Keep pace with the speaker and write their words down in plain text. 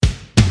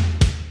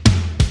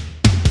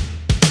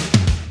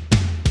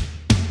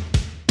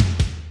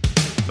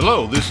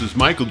Hello, this is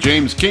Michael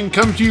James King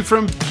coming to you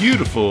from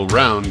beautiful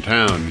Round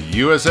Town,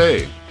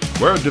 USA,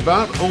 where a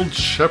devout old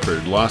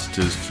shepherd lost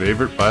his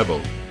favorite Bible,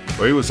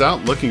 where he was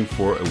out looking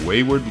for a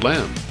wayward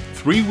lamb.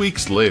 3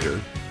 weeks later,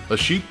 a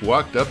sheep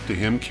walked up to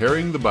him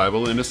carrying the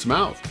Bible in its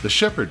mouth. The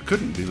shepherd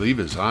couldn't believe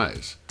his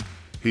eyes.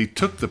 He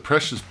took the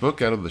precious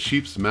book out of the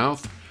sheep's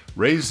mouth,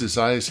 raised his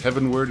eyes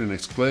heavenward, and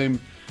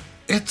exclaimed,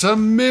 "It's a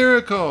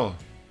miracle!"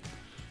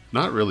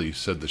 "Not really,"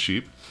 said the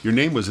sheep. "Your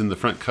name was in the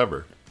front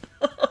cover."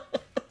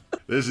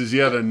 This is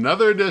yet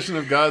another edition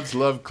of God's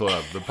Love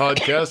Club, the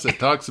podcast that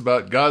talks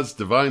about God's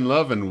divine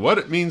love and what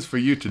it means for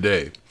you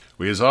today.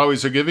 We, as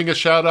always, are giving a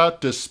shout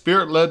out to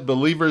Spirit-led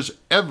believers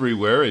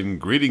everywhere and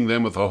greeting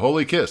them with a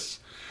holy kiss.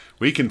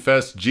 We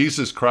confess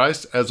Jesus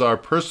Christ as our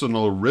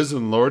personal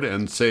risen Lord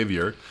and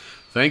Savior,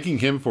 thanking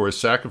Him for His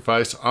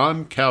sacrifice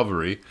on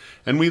Calvary,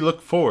 and we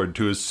look forward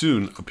to His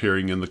soon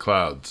appearing in the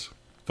clouds.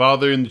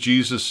 Father, in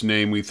Jesus'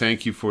 name, we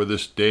thank You for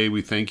this day.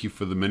 We thank You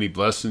for the many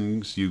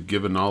blessings You've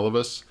given all of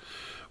us.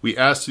 We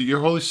ask that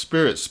Your Holy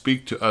Spirit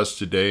speak to us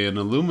today and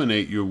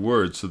illuminate Your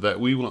word so that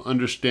we will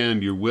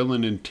understand Your will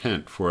and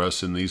intent for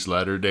us in these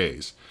latter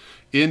days.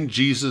 In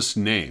Jesus'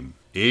 name,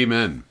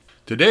 amen.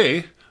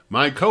 Today,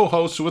 my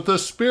co-host with the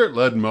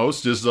Spirit-led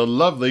most is the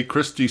lovely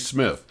Christy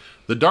Smith,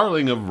 the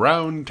darling of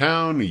Round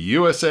Town,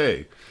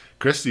 USA.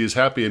 Christy is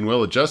happy and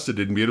well-adjusted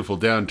in beautiful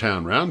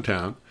downtown Round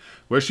Town,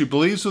 where she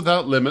believes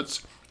without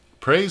limits,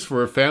 prays for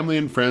her family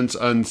and friends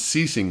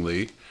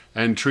unceasingly,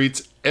 and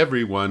treats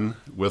everyone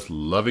with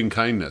loving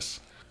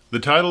kindness. The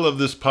title of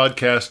this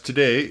podcast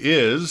today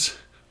is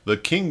The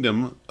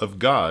Kingdom of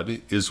God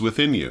is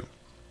Within You.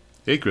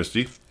 Hey,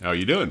 Christy, how are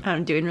you doing?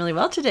 I'm doing really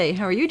well today.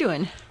 How are you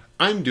doing?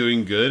 I'm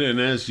doing good, and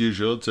as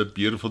usual, it's a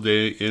beautiful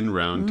day in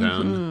Round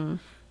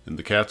Town, and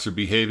the cats are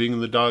behaving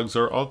and the dogs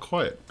are all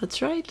quiet.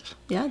 That's right.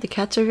 Yeah, the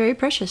cats are very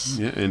precious.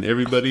 Yeah, and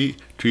everybody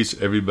treats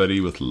everybody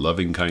with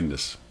loving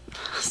kindness.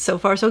 So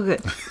far, so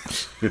good.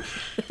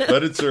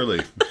 But it's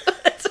early.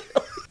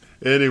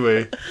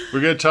 Anyway, we're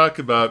going to talk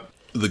about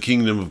the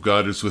kingdom of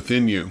God is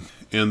within you.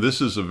 And this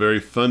is a very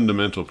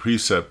fundamental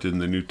precept in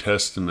the New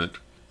Testament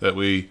that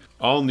we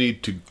all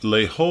need to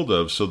lay hold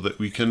of so that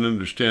we can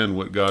understand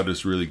what God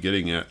is really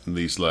getting at in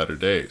these latter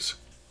days.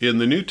 In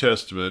the New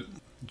Testament,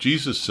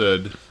 Jesus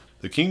said,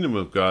 the kingdom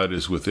of God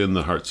is within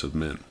the hearts of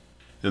men.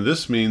 And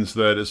this means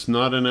that it's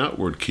not an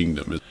outward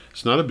kingdom.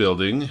 It's not a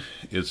building.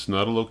 It's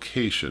not a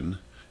location.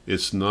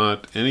 It's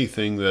not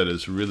anything that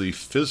is really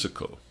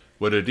physical.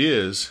 What it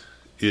is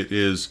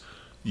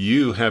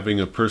you having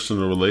a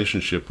personal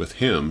relationship with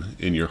Him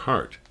in your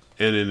heart.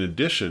 And in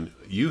addition,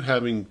 you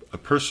having a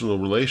personal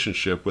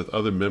relationship with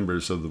other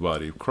members of the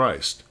body of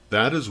Christ.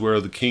 That is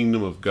where the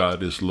kingdom of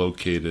God is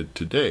located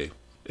today.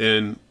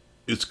 And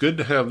it's good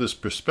to have this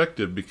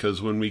perspective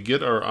because when we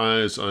get our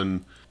eyes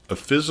on a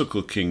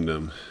physical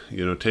kingdom,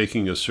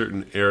 taking a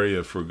certain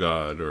area for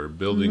God or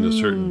building a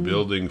certain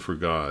building for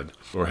God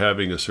or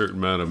having a certain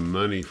amount of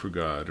money for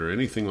God or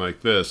anything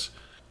like this,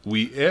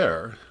 we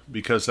err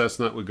because that's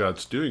not what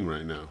God's doing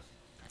right now.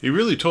 He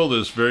really told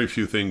us very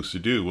few things to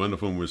do. One of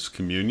them was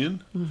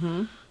communion.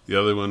 Mm-hmm. The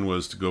other one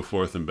was to go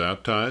forth and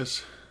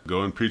baptize,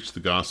 go and preach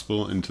the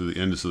gospel into the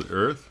ends of the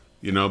earth.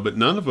 But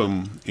none of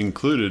them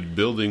included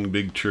building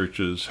big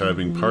churches,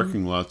 having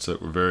parking lots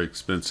that were very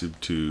expensive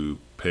to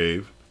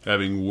pave,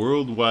 having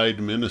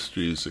worldwide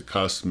ministries that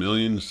cost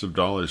millions of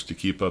dollars to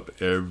keep up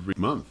every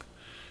month.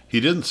 He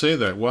didn't say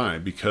that. Why?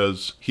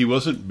 Because he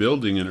wasn't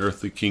building an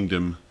earthly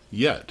kingdom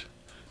yet.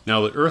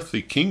 Now, the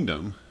earthly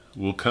kingdom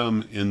will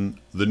come in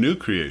the new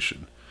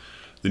creation,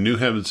 the new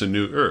heavens and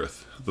new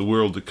earth, the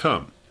world to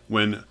come.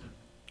 When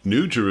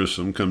New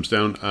Jerusalem comes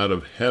down out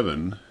of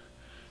heaven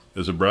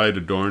as a bride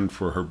adorned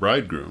for her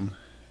bridegroom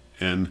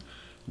and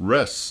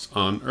rests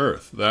on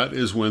earth, that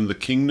is when the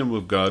kingdom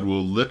of God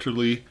will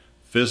literally,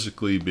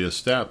 physically be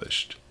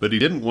established. But He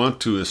didn't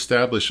want to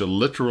establish a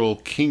literal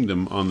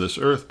kingdom on this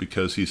earth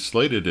because He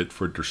slated it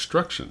for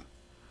destruction.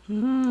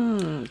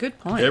 Good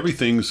point.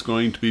 Everything's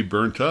going to be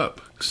burnt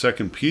up. 2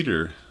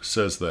 Peter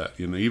says that,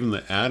 even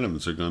the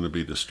atoms are going to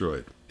be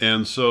destroyed.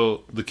 And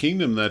so the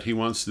kingdom that He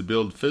wants to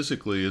build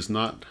physically is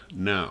not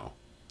now.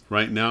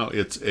 Right now,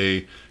 it's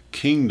a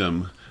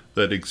kingdom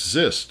that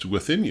exists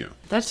within you.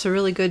 That's a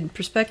really good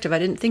perspective. I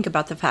didn't think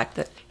about the fact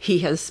that He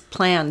has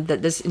planned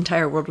that this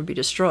entire world would be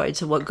destroyed.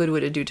 So what good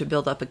would it do to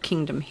build up a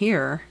kingdom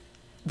here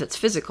that's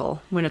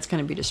physical when it's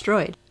going to be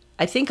destroyed?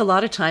 I think a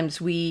lot of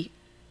times we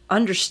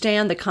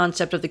understand the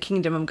concept of the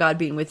kingdom of God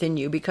being within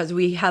you because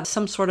we have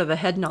some sort of a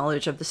head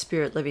knowledge of the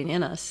Spirit living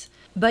in us.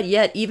 But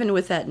yet, even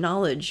with that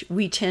knowledge,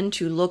 we tend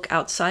to look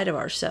outside of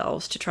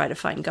ourselves to try to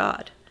find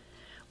God.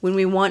 When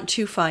we want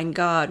to find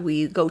God,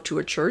 we go to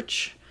a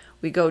church,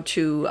 we go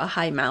to a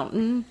high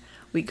mountain,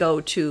 we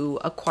go to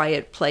a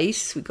quiet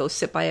place, we go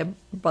sit by a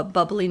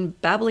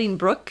babbling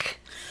brook.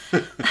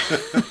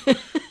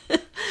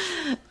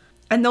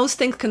 And those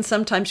things can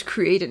sometimes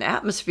create an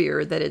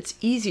atmosphere that it's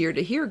easier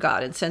to hear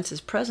God and sense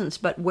His presence,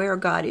 but where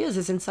God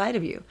is inside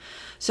of you.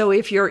 So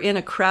if you're in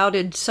a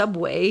crowded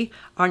subway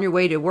on your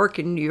way to work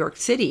in New York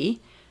City,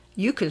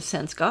 you can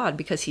sense God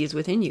because he is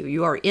within you.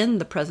 You are in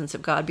the presence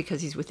of God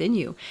because he's within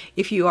you.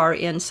 If you are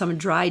in some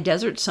dry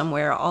desert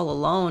somewhere all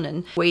alone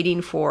and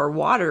waiting for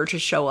water to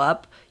show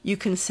up, you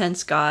can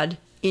sense God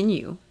in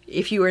you.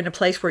 If you are in a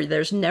place where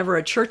there's never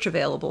a church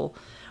available,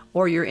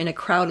 or you're in a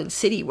crowded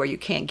city where you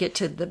can't get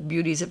to the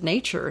beauties of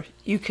nature,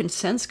 you can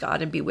sense God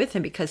and be with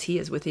him because he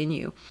is within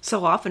you.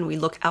 So often we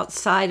look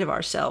outside of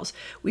ourselves.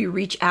 We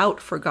reach out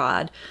for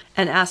God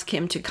and ask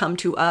him to come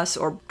to us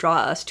or draw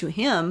us to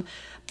him.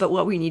 But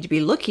what we need to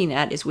be looking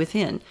at is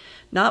within.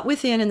 Not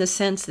within in the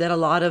sense that a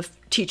lot of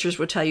teachers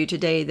will tell you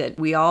today that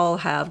we all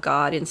have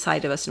God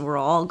inside of us and we're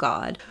all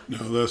God. No,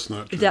 that's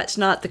not true. That's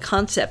not the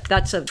concept.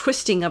 That's a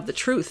twisting of the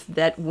truth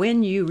that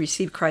when you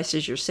receive Christ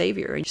as your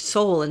Savior, and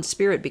soul and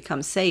spirit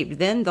become saved,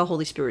 then the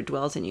Holy Spirit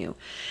dwells in you. And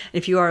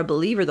if you are a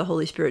believer, the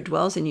Holy Spirit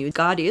dwells in you.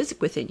 God is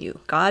within you.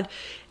 God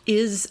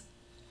is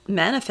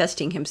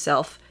manifesting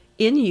himself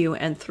in you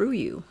and through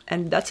you.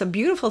 And that's a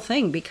beautiful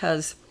thing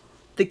because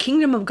the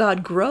kingdom of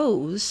God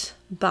grows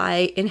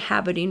by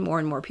inhabiting more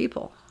and more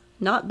people,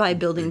 not by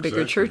building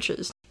bigger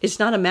churches. It's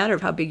not a matter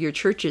of how big your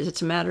church is.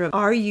 It's a matter of,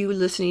 are you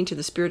listening to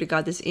the Spirit of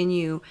God that's in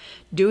you,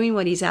 doing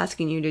what he's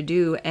asking you to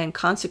do, and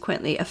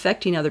consequently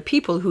affecting other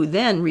people who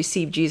then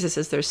receive Jesus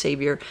as their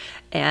Savior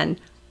and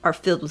are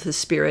filled with his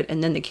Spirit,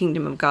 and then the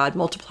kingdom of God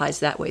multiplies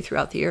that way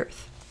throughout the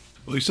earth.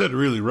 Well, you said it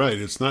really right.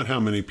 It's not how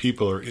many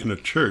people are in a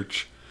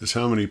church. Is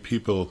how many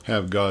people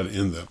have God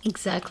in them.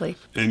 Exactly.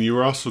 And you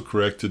were also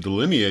correct to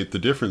delineate the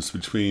difference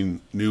between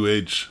New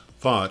Age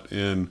thought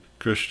and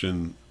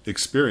Christian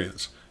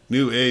experience.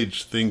 New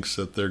Age thinks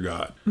that they're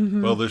God.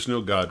 Mm-hmm. Well, there's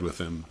no God with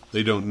them.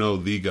 They don't know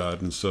the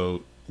God, and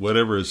so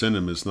whatever is in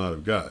them is not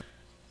of God.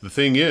 The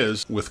thing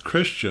is, with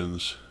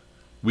Christians,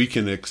 we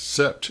can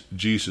accept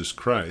Jesus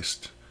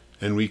Christ,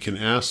 and we can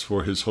ask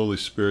for his Holy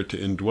Spirit to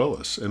indwell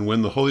us. And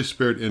when the Holy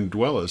Spirit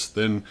indwell us,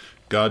 then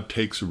God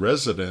takes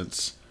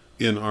residence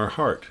in our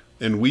heart,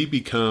 and we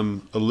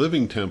become a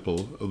living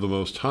temple of the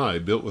Most High,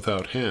 built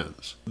without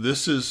hands.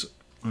 This is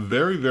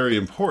very, very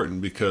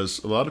important because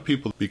a lot of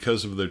people,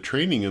 because of their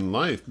training in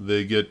life,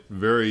 they get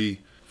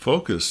very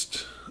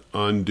focused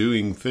on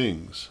doing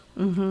things,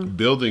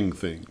 building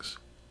things,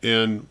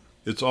 and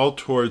it's all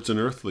towards an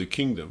earthly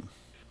kingdom.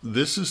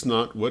 This is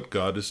not what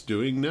God is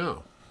doing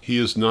now. He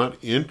is not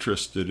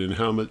interested in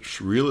how much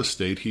real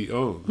estate he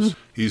owns.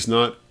 He's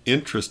not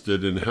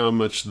interested in how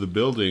much the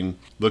building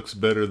looks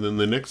better than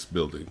the next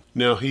building.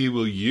 Now, he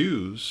will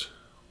use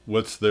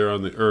what's there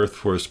on the earth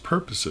for his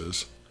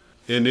purposes.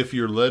 And if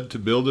you're led to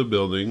build a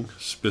building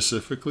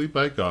specifically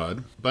by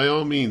God, by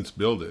all means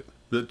build it.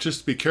 But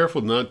just be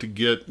careful not to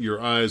get your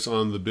eyes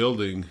on the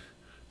building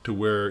to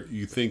where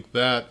you think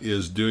that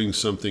is doing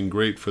something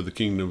great for the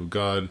kingdom of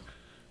God,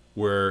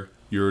 where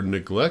you're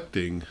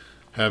neglecting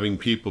having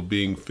people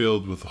being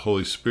filled with the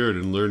Holy Spirit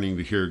and learning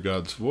to hear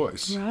God's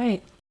voice.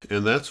 Right.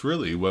 And that's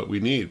really what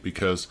we need,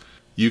 because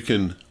you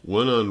can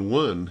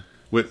one-on-one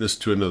witness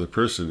to another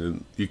person,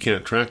 and you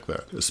can't track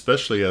that,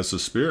 especially as the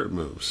Spirit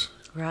moves.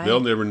 Right.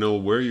 They'll never know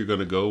where you're going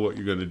to go, what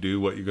you're going to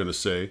do, what you're going to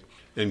say.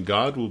 And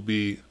God will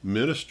be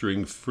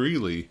ministering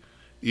freely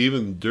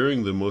even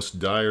during the most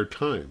dire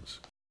times.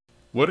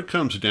 What it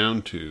comes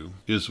down to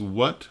is,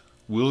 what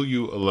will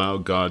you allow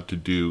God to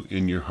do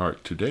in your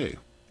heart today?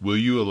 Will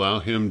you allow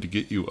him to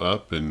get you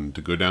up and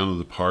to go down to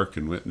the park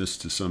and witness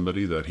to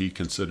somebody that he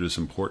considers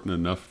important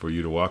enough for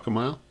you to walk a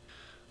mile?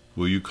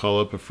 Will you call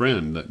up a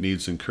friend that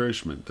needs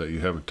encouragement that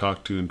you haven't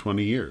talked to in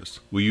 20 years?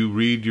 Will you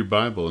read your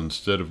Bible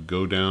instead of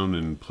go down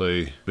and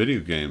play video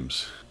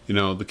games? You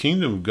know, the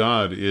kingdom of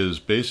God is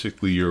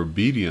basically your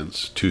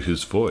obedience to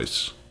his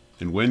voice.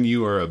 And when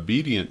you are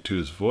obedient to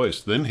his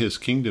voice, then his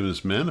kingdom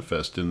is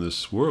manifest in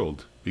this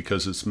world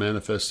because it's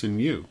manifest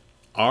in you.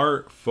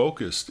 Our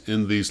focus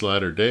in these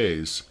latter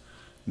days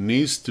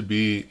needs to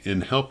be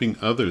in helping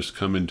others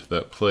come into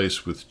that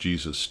place with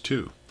Jesus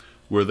too,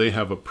 where they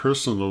have a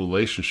personal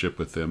relationship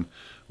with him,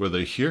 where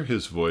they hear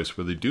his voice,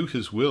 where they do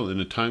his will in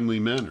a timely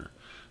manner,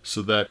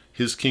 so that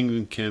his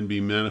kingdom can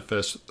be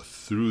manifest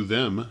through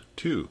them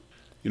too.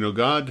 You know,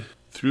 God,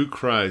 through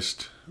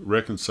Christ,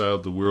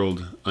 reconciled the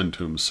world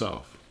unto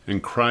himself.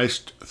 And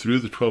Christ, through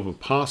the 12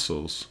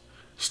 apostles,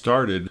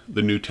 started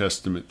the New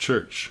Testament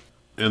church.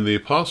 And the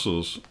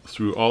apostles,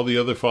 through all the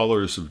other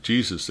followers of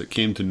Jesus that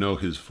came to know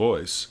his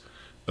voice,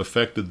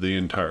 affected the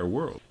entire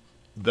world.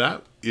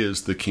 That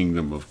is the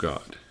kingdom of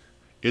God.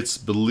 It's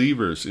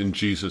believers in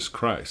Jesus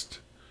Christ.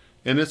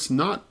 And it's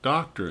not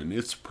doctrine,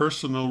 it's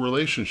personal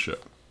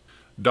relationship.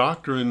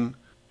 Doctrine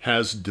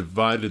has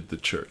divided the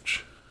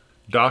church.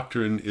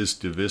 Doctrine is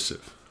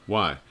divisive.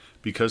 Why?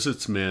 Because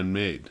it's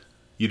man-made.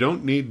 You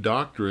don't need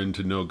doctrine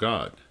to know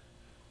God.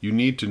 You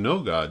need to know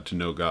God to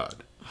know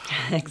God.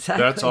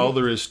 Exactly. That's all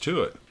there is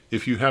to it.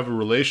 If you have a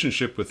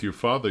relationship with your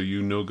Father,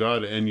 you know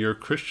God and you're a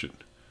Christian.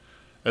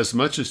 As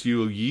much as you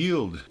will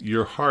yield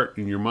your heart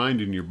and your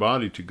mind and your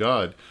body to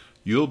God,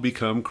 you'll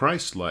become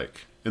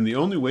Christ-like. And the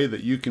only way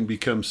that you can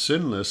become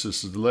sinless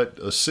is to let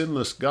a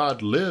sinless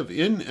God live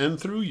in and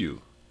through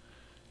you.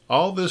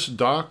 All this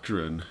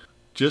doctrine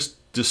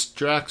just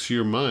distracts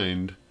your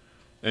mind,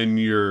 and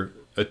you're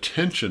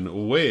attention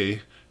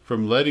away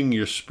from letting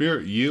your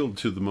spirit yield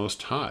to the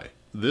Most High.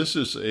 This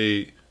is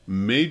a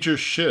major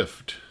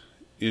shift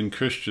in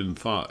Christian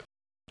thought.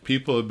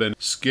 People have been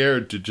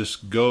scared to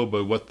just go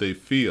by what they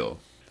feel.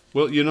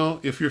 Well,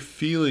 if you're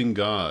feeling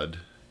God,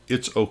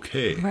 it's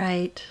okay.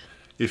 Right.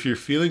 If you're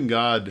feeling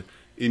God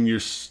in your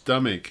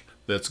stomach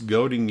that's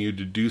goading you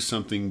to do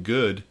something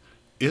good,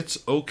 it's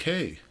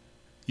okay.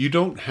 You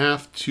don't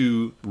have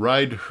to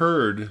ride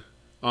herd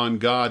on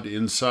God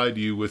inside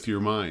you with your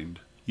mind.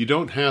 You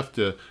don't have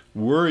to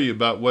worry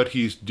about what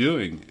He's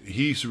doing.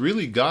 He's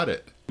really got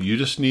it. You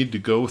just need to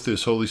go with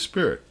His Holy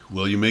Spirit.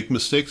 Will you make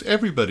mistakes?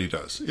 Everybody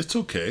does. It's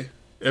okay.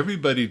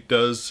 Everybody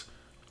does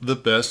the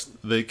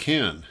best they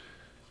can.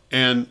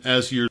 And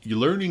as you're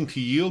learning to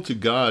yield to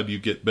God, you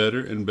get better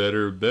and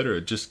better and better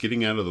at just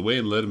getting out of the way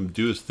and let Him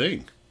do His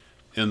thing.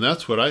 And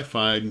that's what I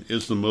find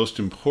is the most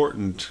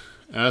important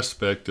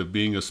aspect of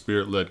being a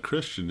Spirit-led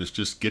Christian, is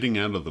just getting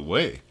out of the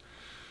way.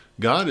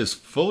 God is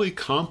fully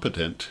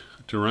competent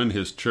to run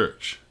His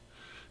church.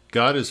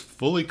 God is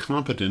fully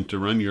competent to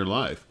run your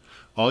life.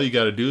 All you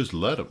got to do is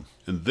let Him.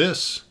 And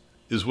this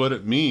is what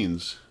it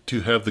means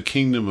to have the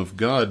kingdom of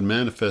God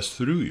manifest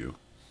through you.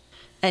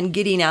 And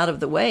getting out of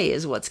the way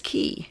is what's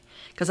key.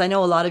 Because I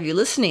know a lot of you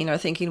listening are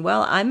thinking,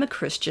 well, I'm a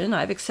Christian.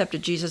 I've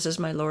accepted Jesus as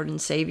my Lord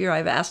and Savior.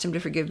 I've asked Him to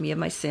forgive me of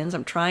my sins.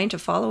 I'm trying to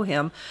follow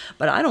Him,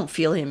 but I don't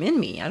feel Him in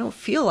me. I don't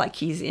feel like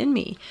He's in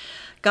me.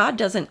 God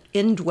doesn't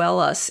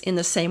indwell us in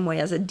the same way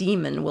as a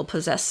demon will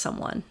possess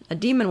someone. A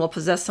demon will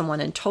possess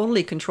someone and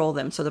totally control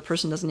them so the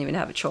person doesn't even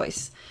have a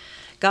choice.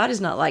 God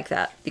is not like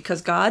that,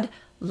 because God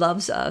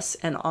loves us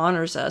and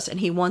honors us, and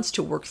He wants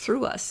to work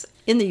through us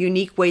in the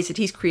unique ways that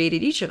He's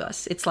created each of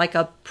us. It's like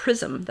a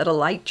prism that a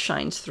light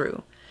shines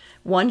through.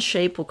 One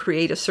shape will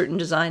create a certain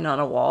design on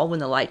a wall when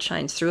the light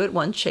shines through it.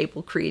 One shape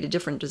will create a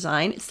different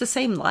design. It's the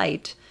same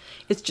light.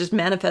 It's just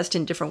manifest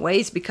in different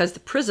ways because the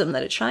prism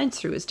that it shines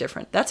through is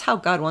different. That's how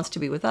God wants to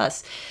be with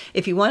us.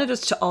 If He wanted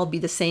us to all be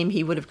the same,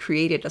 He would have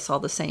created us all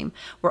the same.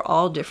 We're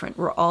all different.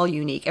 We're all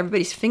unique.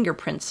 Everybody's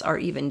fingerprints are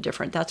even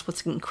different. That's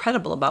what's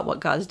incredible about what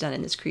God's done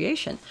in this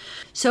creation.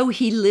 So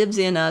He lives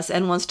in us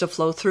and wants to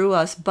flow through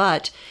us,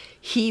 but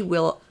He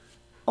will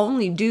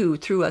only do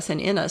through us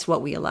and in us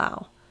what we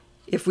allow.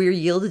 If we're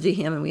yielded to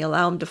Him and we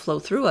allow Him to flow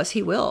through us,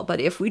 He will. But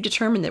if we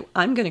determine that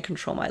I'm going to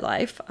control my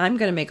life, I'm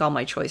going to make all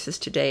my choices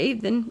today,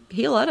 then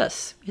He'll let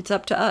us. It's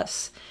up to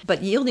us.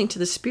 But yielding to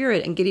the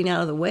Spirit and getting out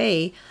of the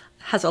way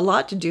has a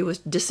lot to do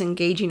with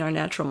disengaging our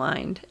natural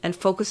mind and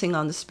focusing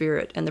on the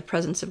Spirit and the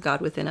presence of God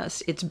within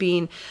us. It's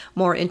being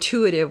more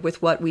intuitive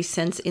with what we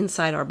sense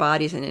inside our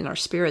bodies and in our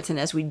spirits. And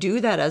as we do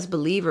that as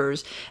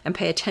believers and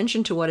pay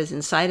attention to what is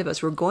inside of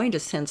us, we're going to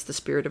sense the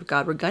Spirit of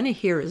God. We're going to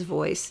hear His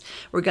voice.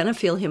 We're going to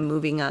feel Him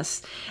moving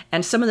us.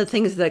 And some of the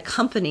things that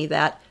accompany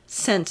that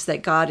sense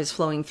that God is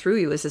flowing through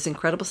you is this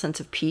incredible sense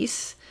of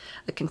peace,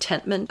 a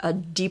contentment, a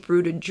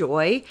deep-rooted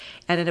joy,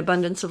 and an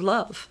abundance of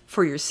love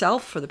for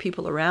yourself, for the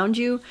people around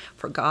you,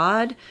 for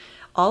God.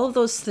 All of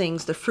those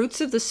things, the fruits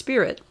of the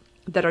Spirit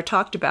that are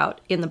talked about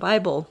in the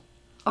Bible,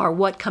 are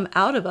what come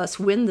out of us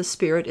when the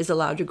Spirit is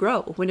allowed to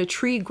grow. When a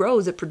tree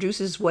grows, it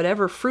produces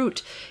whatever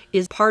fruit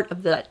is part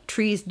of that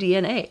tree's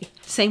DNA.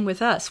 Same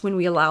with us. When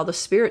we allow the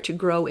Spirit to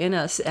grow in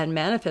us and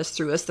manifest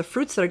through us, the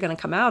fruits that are going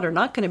to come out are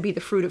not going to be the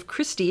fruit of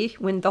Christi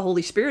when the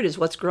Holy Spirit is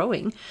what's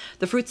growing.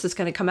 The fruits that's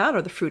going to come out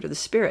are the fruit of the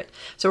Spirit.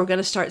 So we're going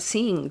to start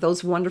seeing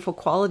those wonderful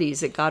qualities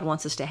that God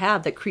wants us to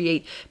have that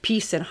create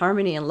peace and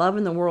harmony and love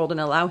in the world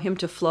and allow Him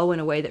to flow in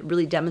a way that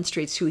really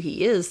demonstrates who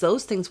He is.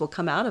 Those things will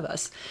come out of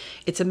us.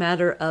 It's a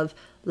matter of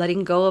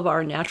letting go of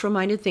our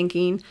natural-minded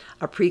thinking,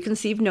 our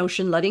preconceived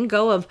notion, letting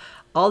go of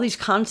all these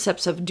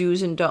concepts of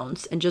do's and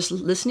don'ts, and just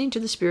listening to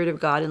the Spirit of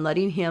God and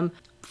letting Him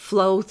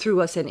flow through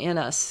us and in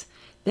us.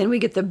 Then we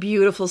get the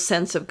beautiful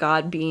sense of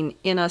God being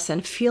in us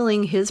and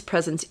feeling His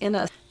presence in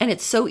us. And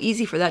it's so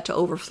easy for that to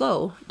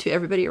overflow to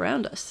everybody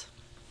around us.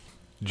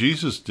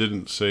 Jesus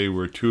didn't say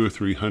where 2 or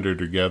 300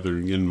 are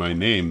gathering in my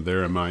name,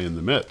 there am I in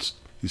the midst.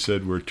 He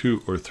said where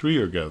 2 or 3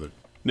 are gathered.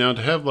 Now,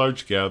 to have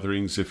large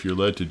gatherings, if you're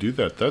led to do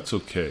that, that's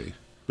okay.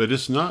 But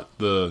it's not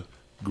the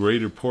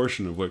greater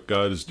portion of what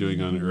God is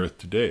doing on earth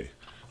today.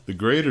 The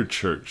greater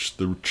church,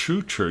 the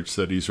true church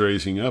that He's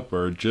raising up,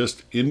 are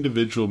just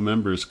individual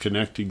members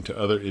connecting to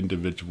other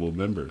individual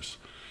members.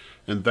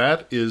 And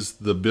that is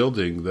the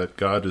building that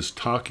God is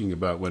talking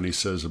about when He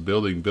says a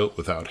building built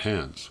without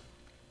hands.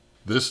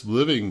 This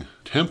living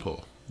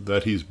temple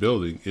that He's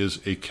building is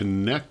a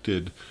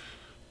connected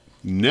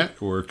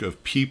network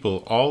of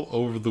people all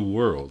over the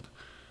world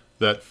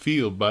that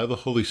feel by the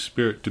Holy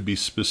Spirit to be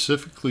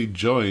specifically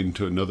joined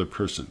to another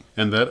person.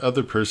 And that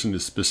other person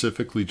is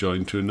specifically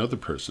joined to another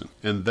person.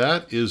 And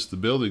that is the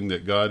building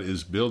that God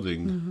is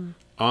building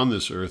on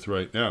this earth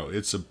right now.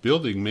 It's a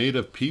building made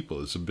of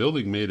people. It's a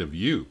building made of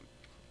you.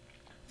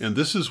 And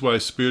this is why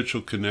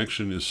spiritual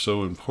connection is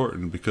so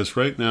important, because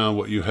right now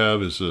what you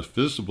have is a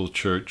visible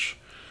church,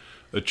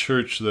 a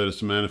church that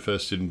is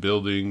manifested in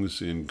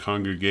buildings, in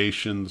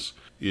congregations,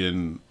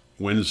 in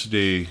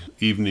Wednesday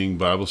evening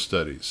Bible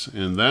studies.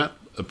 And that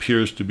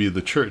appears to be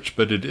the church,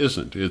 but it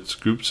isn't. It's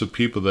groups of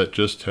people that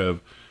just have,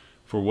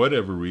 for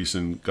whatever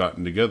reason,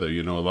 gotten together.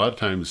 A lot of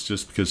times it's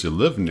just because you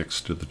live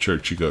next to the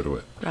church, you go to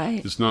it.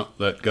 Right. It's not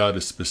that God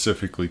is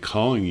specifically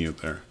calling you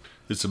there.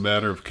 It's a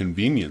matter of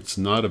convenience,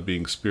 not of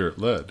being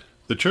Spirit-led.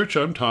 The church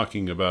I'm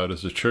talking about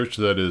is a church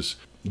that is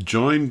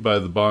joined by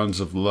the bonds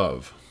of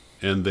love,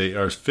 and they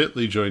are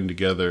fitly joined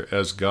together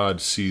as God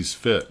sees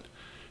fit.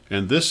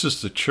 And this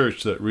is the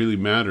church that really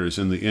matters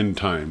in the end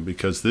time,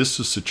 because this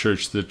is the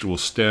church that will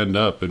stand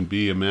up and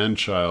be a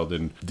man-child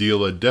and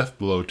deal a death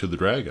blow to the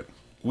dragon.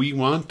 We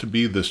want to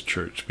be this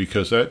church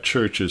because that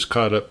church is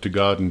caught up to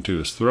God and to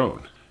his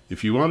throne.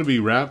 If you want to be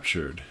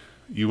raptured,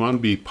 you want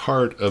to be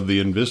part of the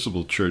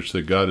invisible church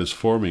that God is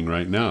forming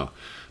right now.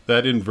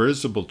 That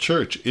invisible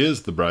church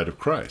is the bride of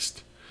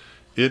Christ.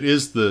 It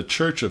is the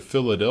church of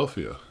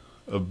Philadelphia,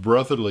 of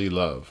brotherly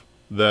love,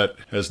 that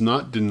has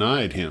not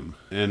denied him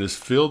and is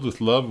filled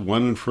with love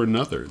one and for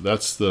another.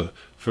 That's the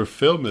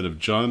fulfillment of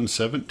John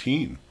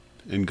 17.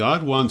 And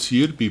God wants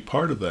you to be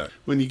part of that.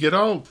 When you get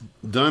all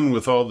done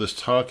with all this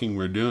talking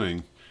we're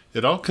doing,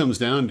 it all comes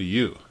down to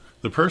you,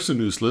 the person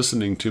who's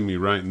listening to me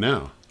right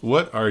now.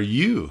 What are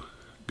you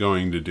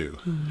going to do?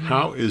 Mm-hmm.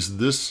 How is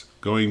this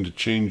going to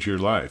change your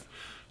life?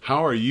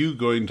 How are you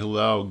going to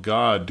allow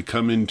God to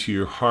come into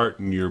your heart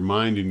and your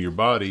mind and your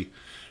body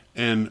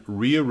and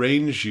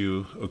rearrange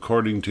you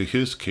according to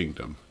his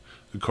kingdom,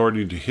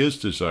 according to his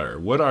desire?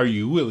 What are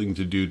you willing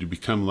to do to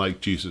become like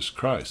Jesus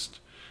Christ?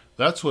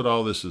 That's what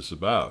all this is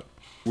about.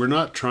 We're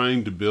not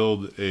trying to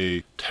build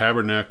a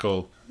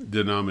tabernacle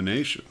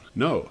denomination.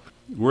 No.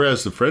 We're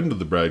as the friend of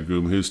the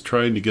bridegroom who's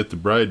trying to get the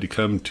bride to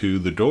come to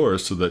the door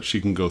so that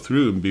she can go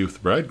through and be with the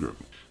bridegroom.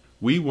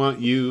 We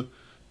want you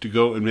to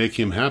go and make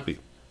him happy.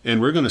 And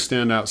we're going to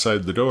stand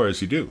outside the door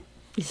as you do.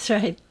 That's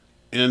right.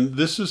 And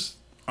this is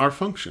our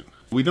function.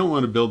 We don't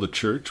want to build a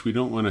church. We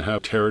don't want to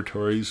have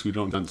territories. We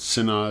don't want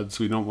synods.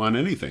 We don't want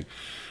anything.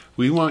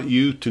 We want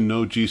you to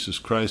know Jesus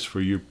Christ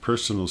for your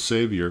personal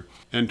Savior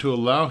and to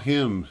allow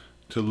him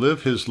to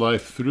live his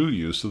life through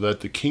you so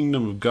that the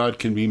kingdom of God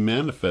can be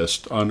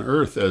manifest on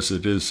earth as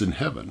it is in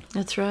heaven.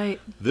 That's right.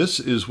 This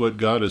is what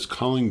God is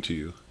calling to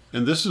you.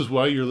 And this is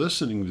why you're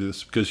listening to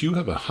this, because you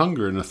have a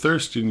hunger and a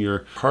thirst in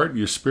your heart,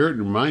 your spirit,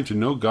 and your mind to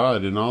know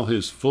God in all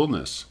his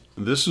fullness.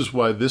 And this is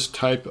why this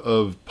type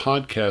of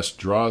podcast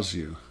draws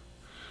you.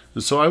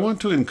 And so I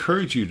want to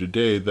encourage you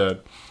today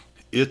that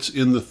it's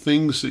in the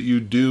things that you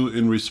do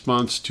in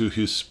response to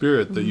his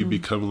Spirit that you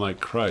become like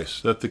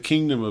Christ, that the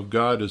kingdom of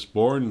God is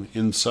born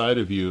inside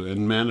of you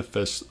and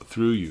manifests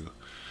through you.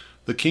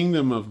 The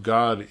kingdom of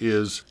God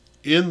is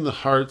in the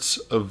hearts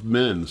of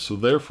men, so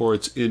therefore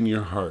it's in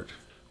your heart.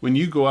 When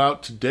you go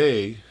out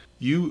today,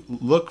 you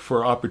look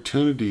for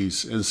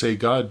opportunities and say,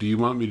 God, do you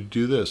want me to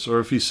do this? Or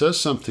if he says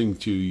something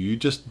to you, you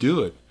just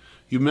do it.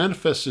 You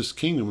manifest his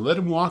kingdom. Let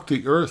him walk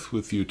the earth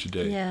with you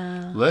today.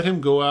 Yeah. Let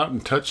him go out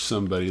and touch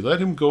somebody. Let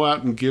him go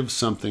out and give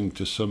something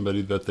to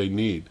somebody that they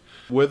need.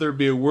 Whether it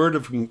be a word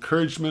of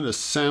encouragement, a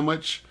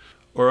sandwich,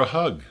 or a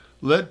hug.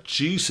 Let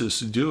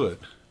Jesus do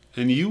it.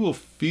 And you will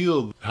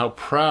feel how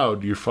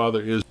proud your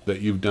Father is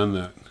that you've done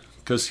that.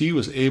 Because he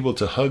was able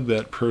to hug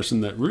that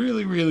person that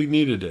really, really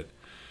needed it.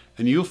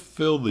 And you'll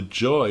feel the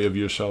joy of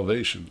your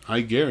salvation.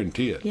 I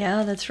guarantee it.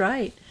 Yeah, that's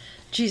right.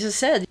 Jesus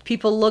said,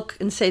 people look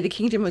and say, the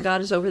kingdom of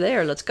God is over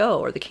there, let's go.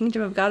 Or the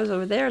kingdom of God is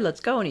over there, let's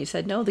go. And he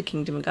said, no, the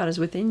kingdom of God is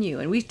within you.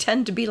 And we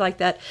tend to be like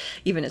that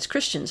even as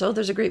Christians. Oh,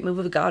 there's a great move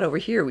of God over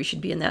here, we should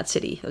be in that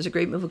city. There's a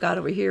great move of God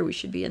over here, we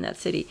should be in that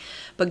city.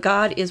 But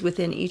God is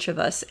within each of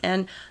us.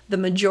 And the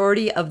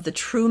majority of the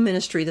true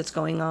ministry that's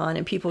going on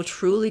and people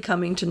truly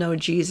coming to know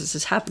Jesus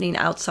is happening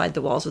outside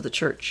the walls of the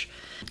church.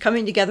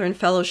 Coming together in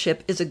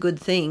fellowship is a good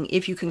thing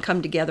if you can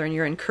come together and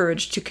you're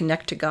encouraged to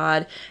connect to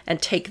God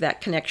and take that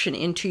connection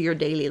into your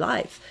daily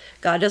life.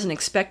 God doesn't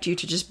expect you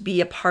to just be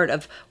a part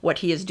of what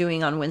he is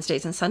doing on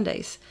Wednesdays and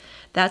Sundays.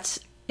 That's,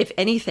 if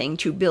anything,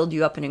 to build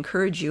you up and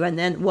encourage you. And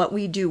then what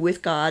we do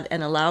with God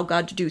and allow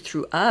God to do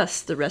through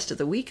us the rest of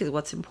the week is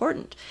what's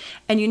important.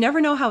 And you never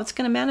know how it's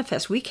going to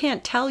manifest. We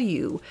can't tell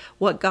you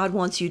what God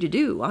wants you to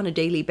do on a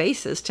daily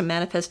basis to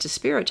manifest his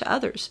Spirit to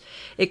others.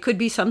 It could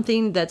be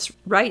something that's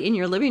right in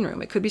your living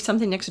room. It could be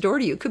something next door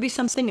to you. It could be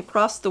something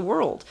across the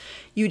world.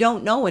 You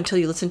don't know until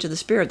you listen to the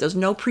Spirit. There's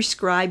no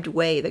prescribed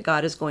way that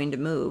God is going to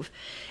move.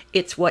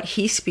 It's what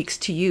he speaks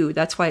to you.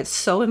 That's why it's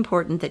so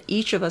important that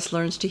each of us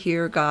learns to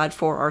hear God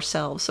for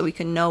ourselves so we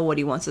can know what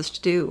he wants us to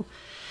do.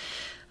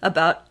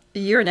 About a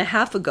year and a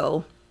half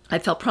ago, I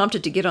felt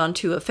prompted to get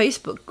onto a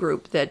Facebook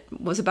group that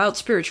was about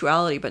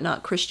spirituality but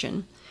not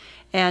Christian.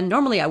 And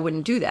normally I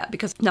wouldn't do that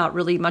because it's not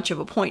really much of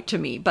a point to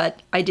me,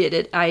 but I did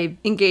it. I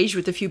engaged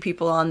with a few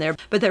people on there,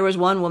 but there was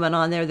one woman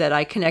on there that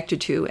I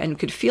connected to and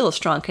could feel a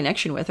strong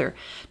connection with her.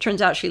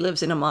 Turns out she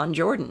lives in Amman,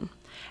 Jordan.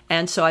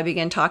 And so I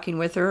began talking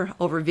with her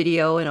over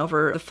video and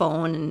over the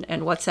phone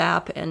and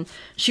WhatsApp. And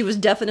she was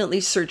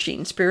definitely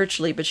searching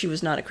spiritually, but she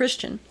was not a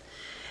Christian.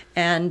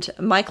 And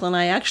Michael and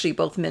I actually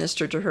both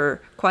ministered to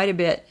her quite a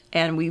bit.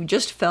 And we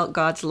just felt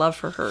God's love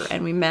for her.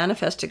 And we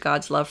manifested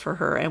God's love for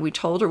her. And we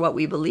told her what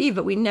we believe,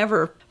 but we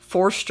never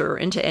forced her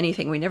into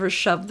anything. We never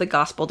shoved the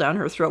gospel down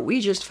her throat.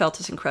 We just felt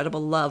this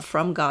incredible love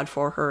from God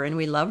for her, and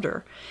we loved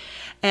her.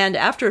 And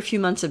after a few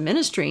months of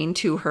ministering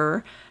to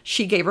her,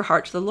 she gave her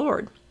heart to the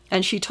Lord.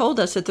 And she told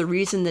us that the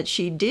reason that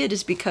she did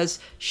is because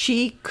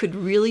she could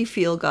really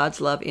feel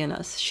God's love in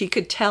us. She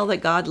could tell that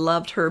God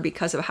loved her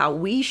because of how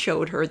we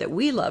showed her that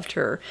we loved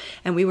her,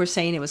 and we were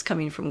saying it was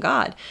coming from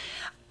God.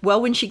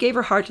 Well, when she gave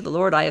her heart to the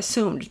Lord, I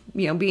assumed,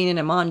 being in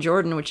Amman,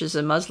 Jordan, which is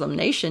a Muslim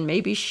nation,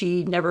 maybe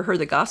she never heard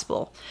the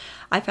gospel.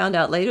 I found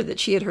out later that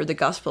she had heard the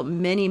gospel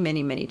many,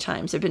 many, many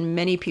times. There have been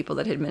many people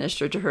that had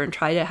ministered to her and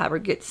tried to have her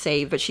get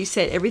saved, but she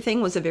said everything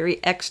was a very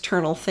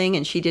external thing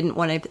and she didn't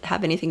want to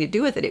have anything to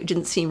do with it. It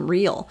didn't seem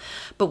real.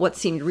 But what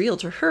seemed real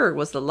to her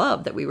was the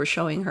love that we were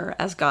showing her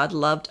as God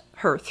loved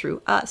her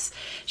through us.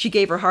 She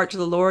gave her heart to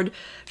the Lord.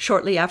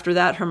 Shortly after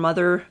that, her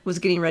mother was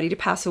getting ready to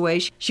pass away.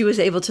 She was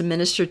able to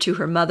minister to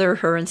her mother.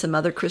 Her and some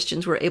other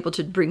Christians were able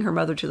to bring her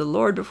mother to the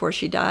Lord before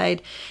she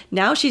died.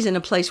 Now she's in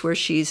a place where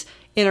she's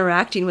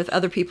interacting with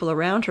other people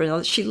around her.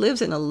 Now, she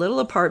lives in a little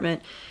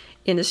apartment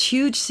in this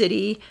huge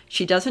city.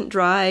 She doesn't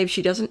drive.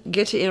 She doesn't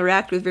get to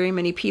interact with very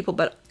many people,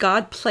 but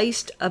God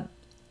placed a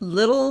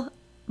little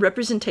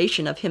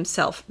representation of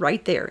himself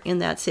right there in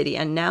that city.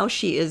 And now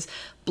she is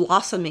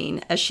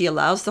blossoming as she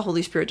allows the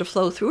Holy Spirit to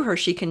flow through her.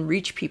 She can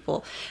reach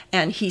people,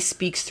 and he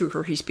speaks through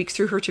her. He speaks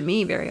through her to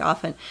me very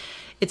often.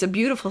 It's a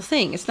beautiful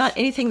thing. It's not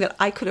anything that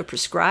I could have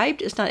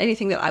prescribed. It's not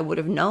anything that I would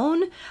have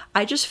known.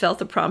 I just felt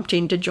the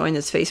prompting to join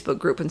this Facebook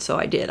group, and so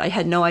I did. I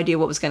had no idea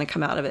what was going to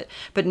come out of it.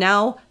 But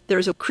now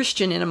there's a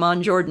Christian in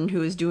Amman, Jordan,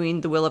 who is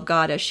doing the will of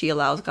God as she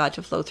allows God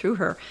to flow through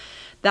her.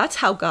 That's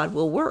how God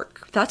will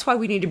work. That's why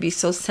we need to be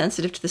so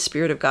sensitive to the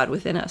Spirit of God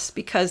within us,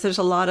 because there's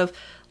a lot of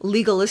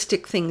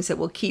legalistic things that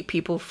will keep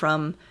people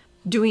from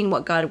doing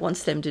what God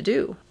wants them to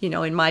do.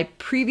 In my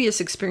previous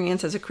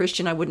experience as a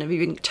Christian, I wouldn't have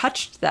even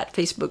touched that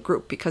Facebook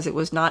group because it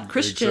was not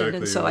Christian. Exactly.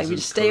 And so I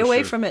would stay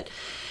away from it.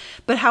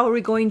 But how are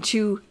we going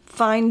to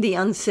find the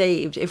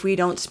unsaved if we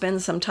don't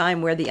spend some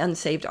time where the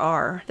unsaved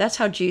are? That's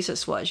how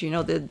Jesus was.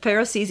 The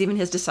Pharisees, even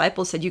his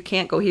disciples, said, you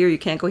can't go here, you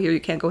can't go here, you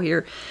can't go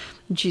here.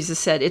 Jesus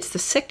said, it's the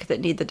sick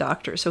that need the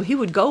doctor. So he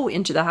would go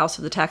into the house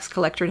of the tax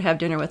collector to have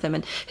dinner with him,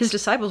 and his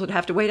disciples would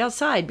have to wait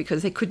outside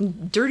because they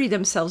couldn't dirty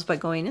themselves by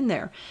going in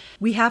there.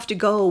 We have to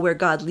go where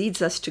God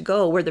leads us to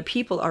go, where the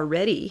people are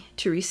ready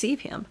to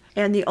receive him.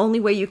 And the only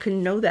way you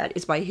can know that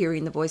is by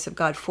hearing the voice of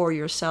God for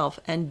yourself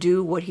and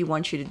do what he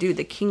wants you to do.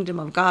 The kingdom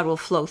of God will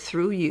flow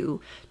through you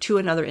to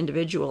another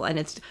individual, and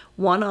it's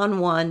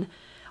one-on-one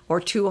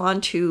or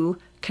two-on-two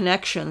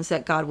connections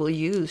that God will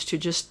use to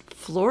just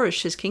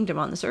flourish his kingdom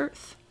on this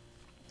earth.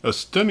 A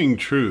stunning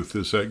truth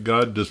is that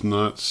God does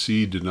not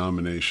see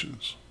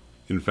denominations.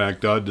 In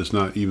fact, God does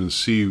not even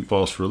see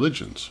false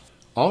religions.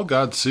 All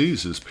God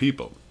sees is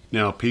people.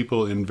 Now,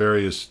 people in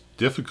various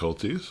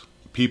difficulties,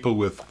 people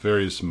with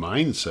various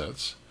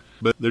mindsets,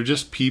 but they're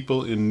just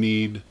people in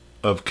need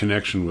of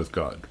connection with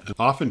God. And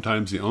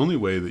oftentimes, the only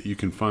way that you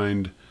can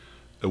find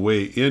a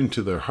way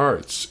into their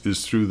hearts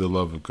is through the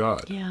love of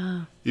God.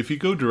 Yeah. If you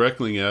go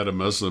directly at a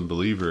Muslim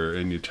believer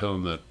and you tell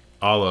them that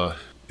Allah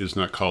is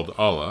not called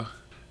Allah,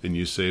 and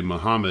you say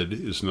Muhammad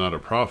is not a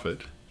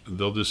prophet,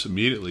 they'll just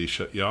immediately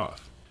shut you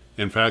off.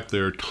 In fact,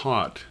 they're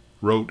taught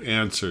rote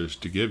answers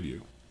to give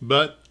you.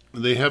 But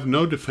they have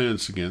no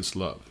defense against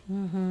love.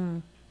 Mm-hmm.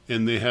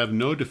 And they have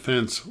no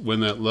defense when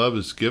that love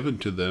is given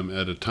to them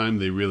at a time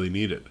they really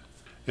need it.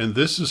 And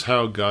this is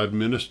how God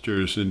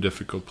ministers in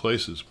difficult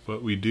places.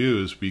 What we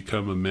do is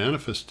become a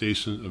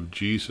manifestation of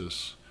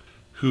Jesus,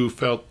 who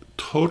felt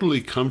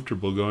totally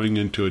comfortable going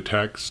into a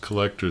tax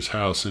collector's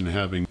house and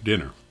having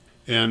dinner.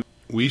 And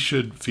we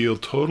should feel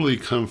totally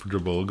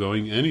comfortable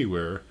going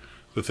anywhere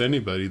with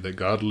anybody that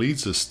God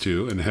leads us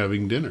to and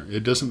having dinner.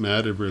 It doesn't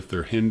matter if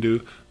they're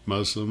Hindu,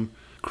 Muslim,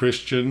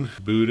 Christian,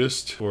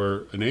 Buddhist,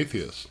 or an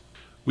atheist.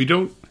 We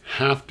don't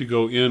have to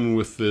go in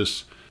with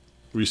this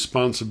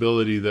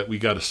responsibility that we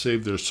got to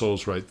save their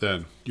souls right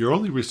then. Your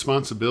only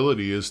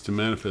responsibility is to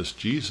manifest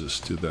Jesus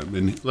to them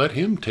and let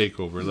him take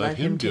over, let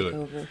him do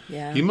it.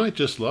 Yeah. He might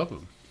just love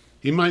them.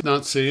 He might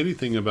not say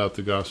anything about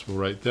the gospel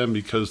right then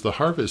because the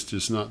harvest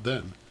is not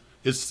then.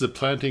 It's the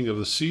planting of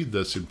the seed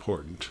that's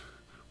important.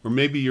 Or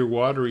maybe you're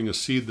watering a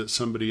seed that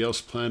somebody else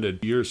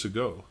planted years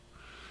ago.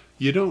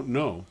 You don't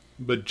know,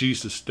 but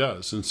Jesus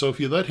does. And so if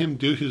you let him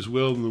do his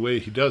will in the way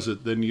he does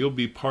it, then you'll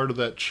be part of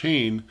that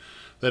chain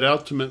that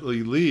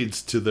ultimately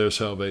leads to their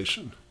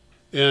salvation.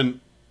 And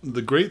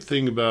the great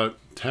thing about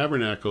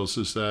Tabernacles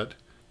is that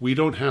we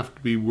don't have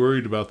to be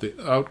worried about the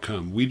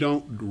outcome. We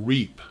don't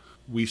reap,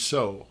 we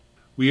sow.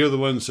 We are the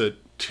ones that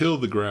till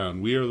the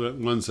ground. We are the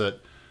ones that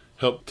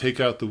help take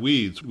out the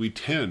weeds. We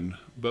tend,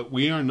 but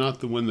we are not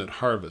the one that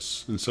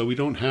harvests. And so we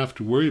don't have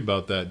to worry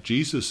about that.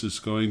 Jesus is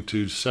going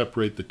to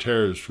separate the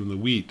tares from the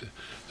wheat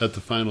at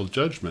the final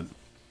judgment.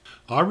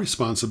 Our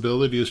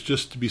responsibility is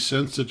just to be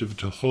sensitive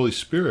to the Holy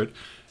Spirit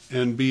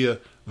and be a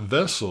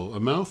vessel, a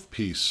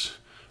mouthpiece,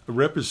 a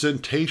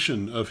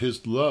representation of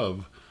his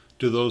love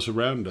to those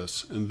around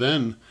us. And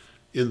then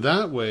in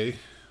that way,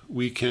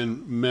 we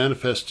can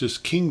manifest his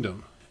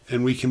kingdom.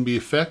 and we can be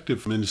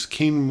effective, and his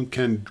kingdom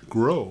can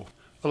grow.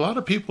 A lot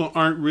of people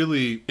aren't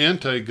really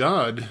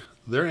anti-God.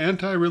 They're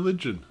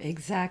anti-religion.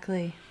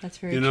 Exactly. That's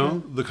very true. You know,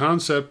 the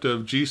concept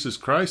of Jesus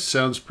Christ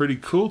sounds pretty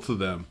cool to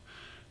them,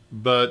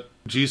 but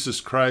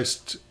Jesus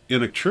Christ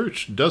in a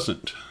church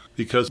doesn't,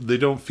 because they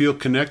don't feel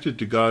connected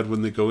to God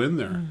when they go in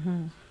there.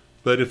 Mm-hmm.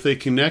 But if they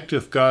connect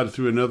with God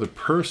through another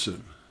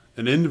person,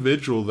 an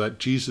individual that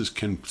Jesus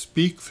can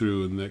speak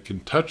through and that can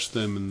touch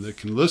them and that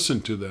can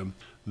listen to them,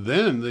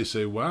 then they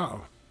say,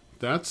 wow,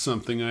 that's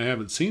something I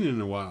haven't seen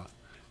in a while.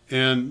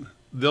 And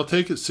they'll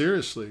take it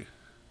seriously.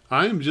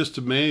 I am just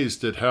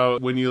amazed at how,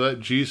 when you let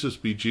Jesus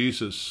be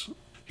Jesus,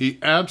 he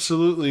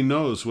absolutely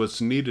knows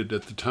what's needed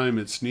at the time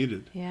it's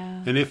needed.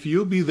 Yeah. And if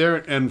you'll be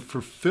there and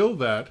fulfill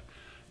that,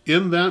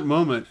 in that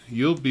moment,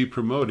 you'll be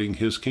promoting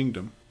his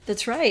kingdom.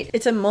 That's right.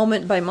 It's a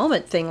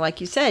moment-by-moment thing, like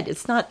you said.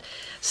 It's not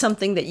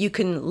something that you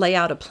can lay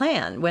out a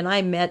plan. When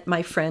I met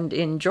my friend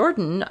in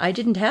Jordan, I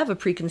didn't have a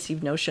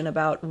preconceived notion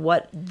about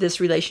what this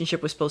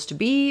relationship was supposed to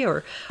be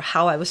or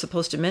how I was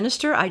supposed to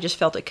minister. I just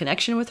felt a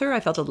connection with her.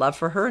 I felt a love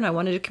for her, and I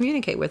wanted to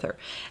communicate with her.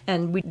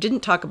 And we didn't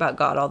talk about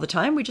God all the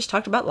time. We just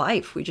talked about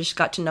life. We just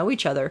got to know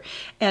each other.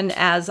 And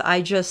as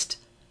I just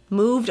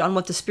moved on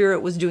what the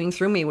Spirit was doing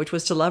through me, which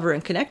was to love her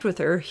and connect with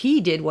her,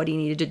 he did what he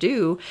needed to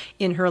do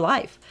in her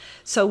life.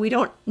 So we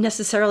don't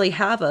necessarily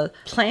have a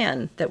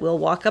plan that we'll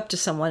walk up to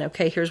someone,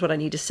 okay, here's what I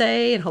need to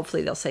say, and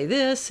hopefully they'll say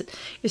this.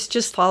 It's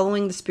just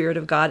following the Spirit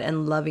of God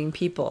and loving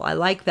people. I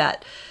like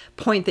that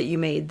point that you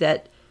made,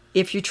 that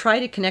if you try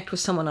to connect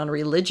with someone on a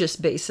religious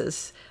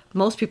basis,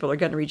 most people are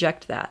going to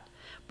reject that.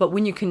 But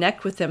when you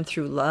connect with them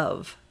through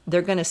love,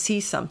 they're going to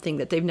see something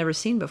that they've never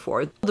seen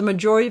before. The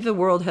majority of the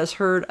world has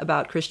heard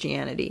about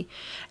Christianity,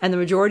 and the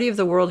majority of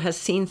the world has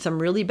seen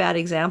some really bad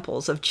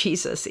examples of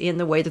Jesus in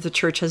the way that the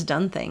church has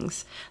done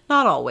things.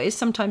 Not always.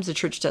 Sometimes the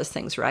church does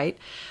things right.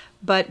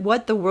 But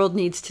what the world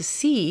needs to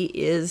see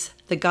is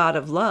the God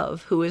of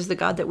love, who is the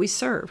God that we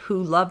serve,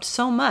 who loved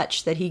so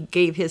much that he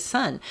gave his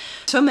son.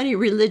 So many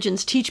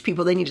religions teach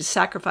people they need to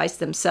sacrifice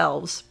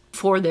themselves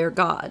for their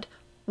God.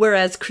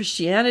 Whereas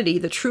Christianity,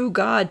 the true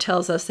God,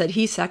 tells us that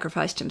he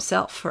sacrificed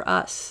himself for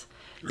us.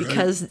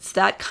 Because it's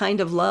that kind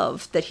of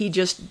love that he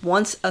just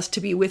wants us to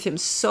be with him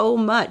so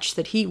much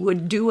that he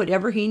would do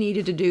whatever he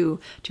needed to do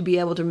to be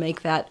able to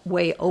make that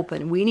way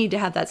open. We need to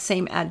have that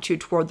same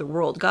attitude toward the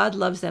world. God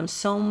loves them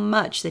so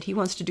much that he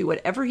wants to do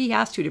whatever he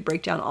has to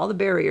break down all the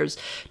barriers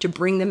to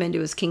bring them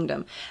into his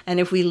kingdom. And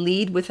if we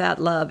lead with that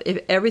love,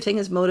 if everything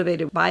is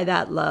motivated by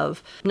that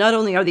love, not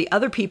only are the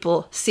other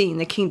people seeing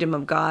the kingdom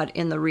of God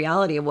in the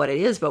reality of what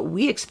it is, but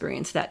we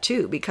experience that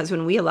too. Because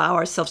when we allow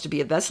ourselves to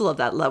be a vessel of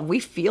that love, we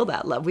feel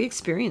that love. We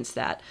experience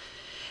that.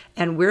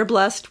 And we're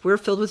blessed, we're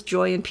filled with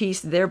joy and peace,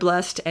 they're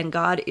blessed, and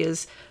God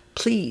is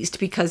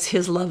pleased because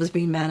his love is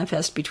being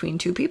manifest between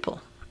two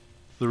people.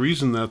 The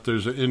reason that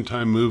there's an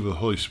end-time move of the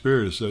Holy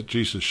Spirit is that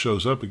Jesus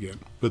shows up again.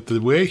 But the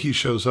way he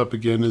shows up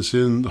again is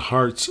in the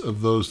hearts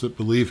of those that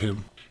believe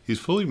him. He's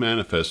fully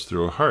manifest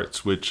through our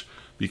hearts, which,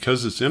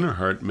 because it's in our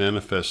heart,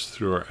 manifests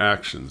through our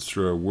actions,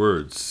 through our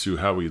words, through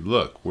how we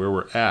look, where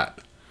we're at.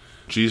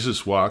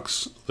 Jesus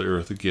walks the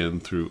earth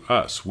again through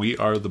us. We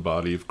are the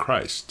body of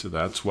Christ.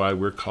 That's why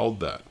we're called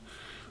that.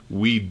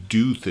 We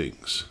do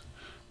things.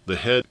 The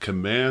head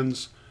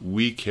commands,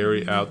 we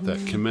carry out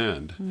that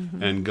command.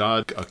 Mm-hmm. And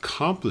God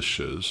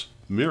accomplishes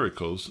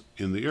miracles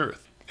in the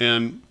earth.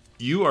 And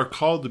you are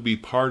called to be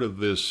part of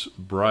this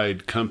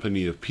bride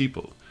company of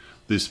people.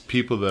 These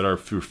people that are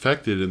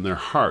perfected in their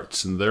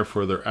hearts, and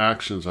therefore their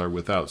actions are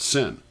without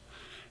sin.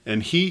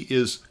 And he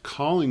is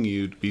calling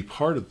you to be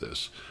part of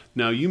this.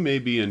 Now, you may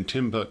be in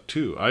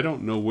Timbuktu. I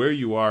don't know where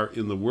you are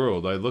in the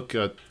world. I look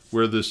at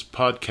where this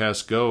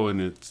podcast go, and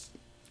it's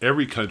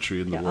every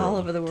country in the world. All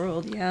over the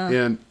world, yeah.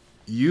 And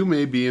you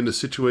may be in a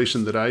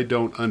situation that I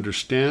don't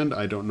understand.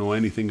 I don't know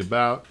anything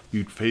about.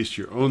 You face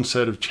your own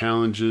set of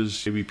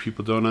challenges. Maybe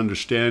people don't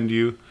understand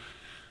you.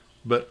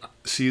 But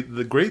see,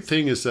 the great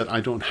thing is that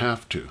I don't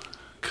have to,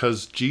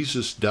 because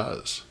Jesus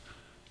does.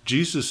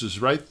 Jesus is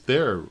right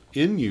there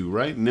in you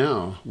right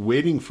now,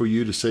 waiting for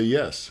you to say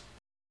yes.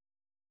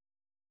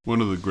 One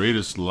of the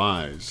greatest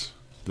lies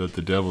that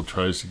the devil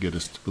tries to get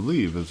us to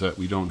believe is that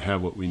we don't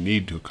have what we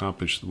need to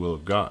accomplish the will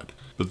of God.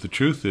 But the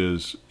truth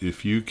is,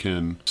 if you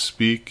can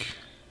speak,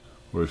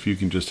 or if you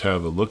can just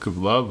have a look of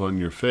love on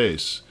your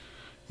face,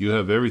 you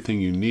have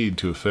everything you need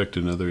to affect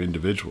another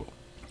individual.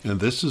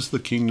 And this is the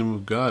kingdom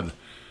of God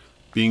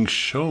being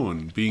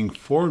shown, being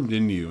formed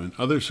in you, and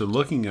others are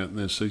looking at it and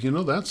they say,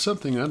 that's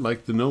something I'd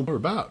like to know more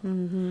about.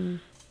 Mm-hmm.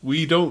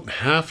 We don't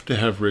have to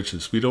have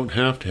riches. We don't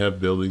have to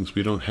have buildings.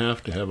 We don't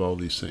have to have all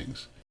these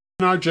things.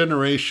 In our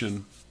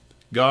generation,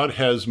 God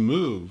has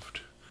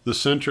moved the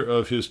center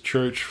of his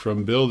church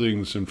from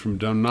buildings and from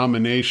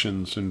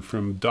denominations and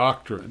from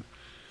doctrine.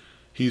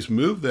 He's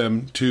moved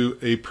them to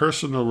a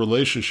personal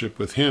relationship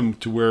with him,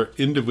 to where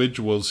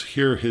individuals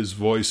hear his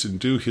voice and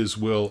do his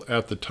will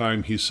at the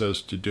time he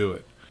says to do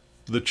it.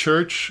 The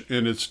church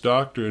and its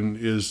doctrine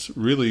is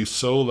really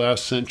so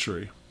last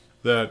century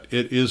that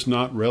it is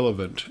not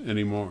relevant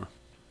anymore.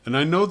 And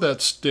I know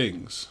that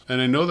stings,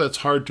 and I know that's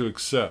hard to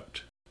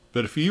accept.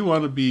 But if you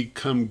want to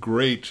become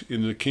great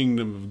in the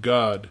kingdom of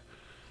God,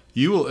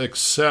 you will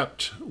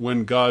accept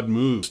when God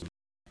moves.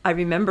 I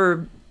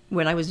remember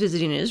when I was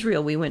visiting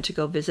Israel, we went to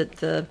go visit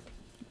the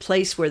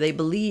place where they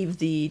believe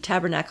the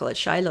tabernacle at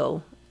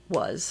Shiloh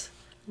was.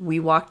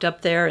 We walked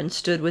up there and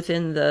stood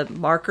within the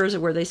markers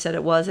of where they said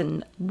it was.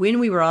 And when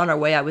we were on our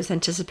way, I was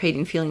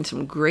anticipating feeling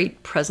some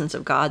great presence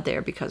of God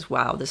there because,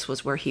 wow, this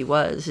was where he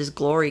was. His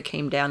glory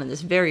came down in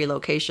this very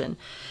location.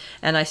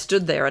 And I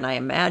stood there and I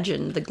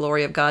imagined the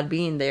glory of God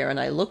being there. And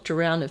I looked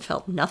around and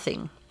felt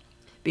nothing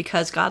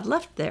because God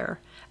left there.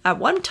 At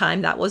one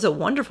time, that was a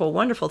wonderful,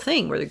 wonderful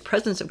thing where the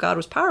presence of God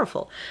was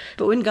powerful.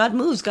 But when God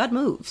moves, God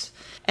moves.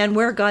 And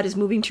where God is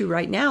moving to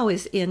right now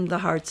is in the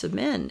hearts of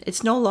men.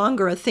 It's no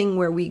longer a thing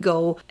where we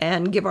go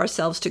and give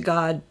ourselves to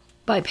God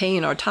by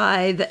paying our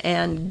tithe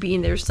and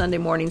being there Sunday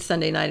morning,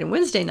 Sunday night, and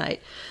Wednesday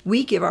night.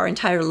 We give our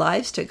entire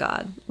lives to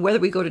God. Whether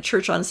we go to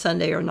church on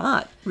Sunday or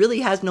not really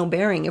has no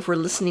bearing if we're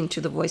listening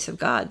to the voice of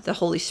God. The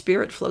Holy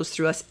Spirit flows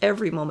through us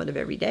every moment of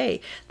every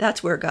day.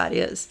 That's where God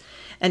is.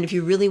 And if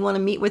you really want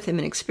to meet with him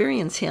and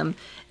experience him,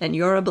 and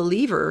you're a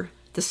believer,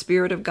 the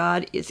Spirit of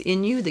God is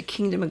in you, the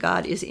kingdom of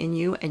God is in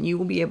you, and you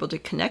will be able to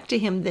connect to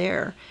him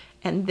there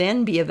and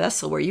then be a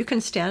vessel where you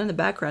can stand in the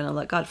background and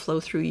let God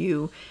flow through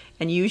you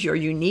and use your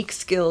unique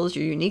skills,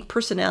 your unique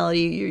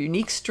personality, your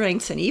unique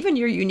strengths, and even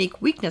your unique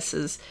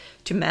weaknesses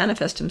to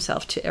manifest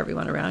himself to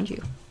everyone around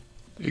you.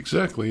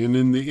 Exactly. And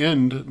in the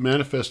end,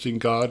 manifesting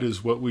God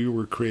is what we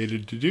were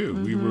created to do.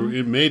 We were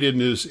made in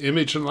his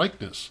image and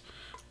likeness.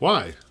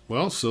 Why?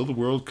 Well, so the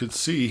world could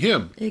see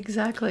him.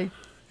 Exactly.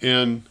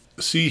 And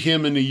see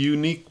him in a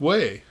unique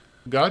way.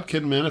 God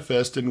can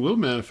manifest and will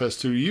manifest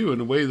through you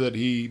in a way that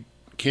he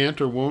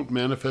can't or won't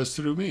manifest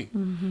through me.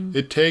 Mm-hmm.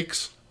 It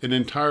takes an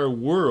entire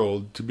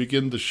world to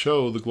begin to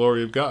show the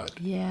glory of God.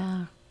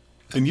 Yeah.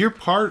 And you're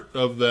part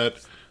of that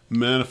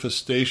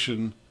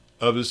manifestation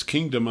of his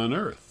kingdom on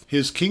earth.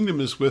 His kingdom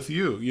is with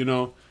you. You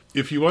know,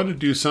 if you want to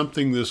do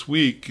something this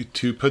week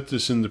to put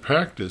this into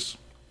practice,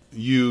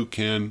 you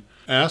can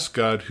ask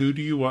God, who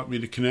do you want me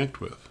to connect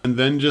with? And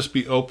then just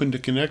be open to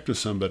connect with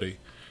somebody.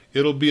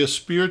 It'll be a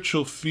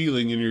spiritual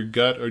feeling in your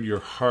gut or your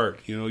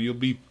heart. You know, you'll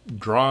be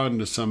drawn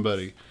to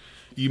somebody.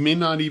 You may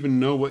not even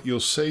know what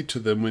you'll say to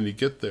them when you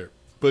get there,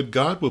 but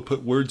God will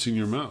put words in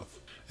your mouth.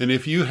 And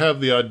if you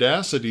have the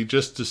audacity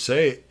just to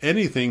say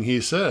anything he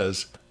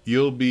says,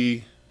 you'll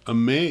be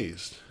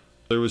amazed.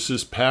 There was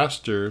this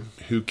pastor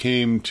who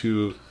came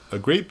to a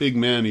great big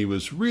man. He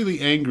was really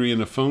angry in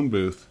a phone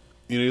booth.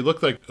 You know, he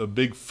looked like a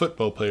big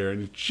football player,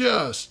 and he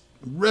just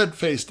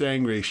red-faced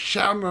angry,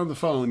 shouting on the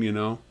phone, you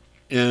know.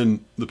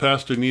 And the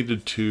pastor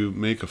needed to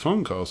make a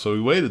phone call, so he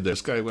waited there.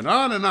 This guy went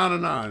on and on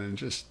and on, and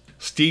just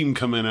steam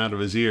coming out of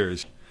his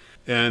ears.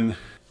 And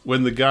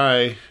when the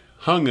guy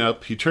hung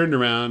up, he turned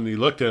around, and he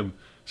looked at him,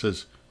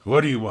 says,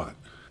 "What do you want?"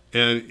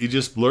 And he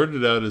just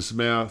blurted out his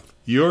mouth,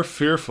 "You're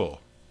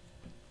fearful."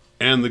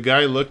 And the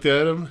guy looked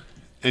at him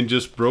and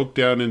just broke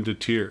down into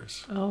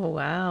tears. Oh,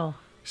 wow.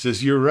 He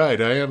says, "You're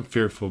right, I am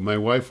fearful. My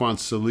wife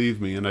wants to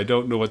leave me, and I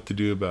don't know what to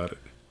do about it."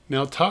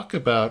 Now talk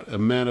about a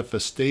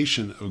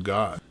manifestation of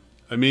God.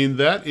 I mean,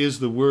 that is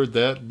the word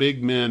that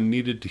big man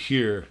needed to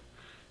hear.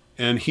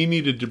 And he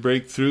needed to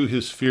break through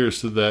his fear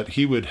so that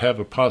he would have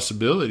a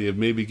possibility of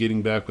maybe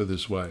getting back with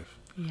his wife.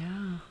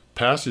 Yeah.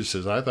 Pastor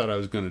says, I thought I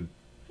was going to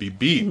be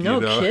beat. No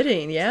you know?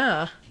 kidding,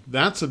 yeah.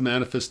 That's a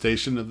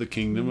manifestation of the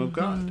kingdom of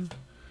God.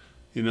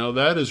 You know,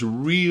 that is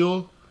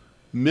real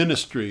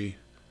ministry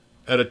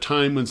at a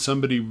time when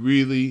somebody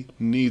really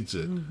needs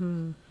it.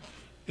 Mm-hmm.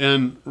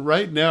 And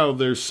right now,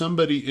 there's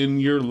somebody in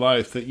your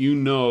life that you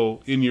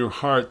know in your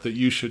heart that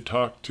you should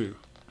talk to,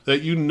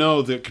 that you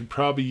know that could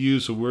probably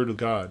use a word of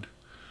God.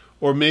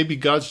 Or maybe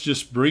God's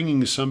just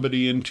bringing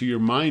somebody into your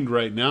mind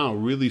right now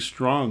really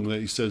strong that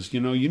he says, you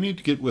know, you need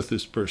to get with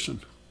this person.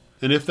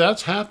 And if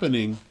that's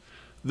happening,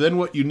 then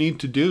what you need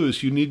to do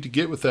is you need to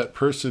get with that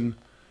person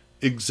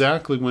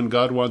exactly when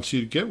God wants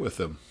you to get with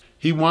them.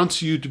 He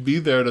wants you to be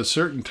there at a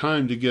certain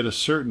time to get a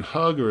certain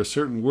hug or a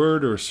certain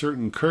word or a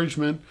certain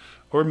encouragement,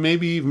 or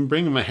maybe even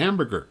bring him a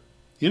hamburger.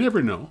 You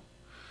never know.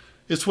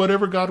 It's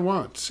whatever God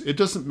wants. It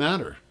doesn't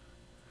matter.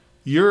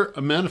 You're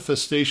a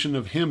manifestation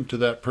of him to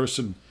that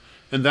person.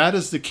 And that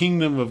is the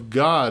kingdom of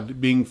God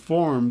being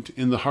formed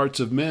in the hearts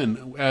of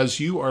men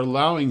as you are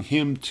allowing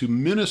him to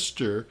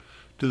minister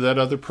to that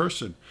other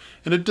person.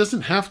 And it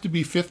doesn't have to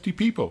be 50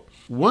 people.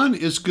 One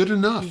is good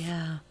enough.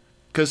 Yeah.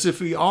 Because if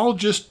we all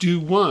just do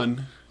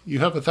one, you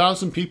have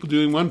 1,000 people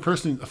doing one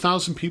person,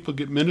 1,000 people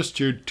get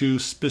ministered to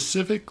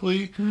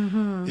specifically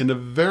in a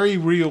very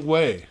real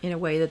way. In a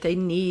way that they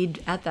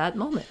need at that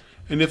moment.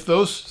 And if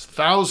those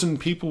 1,000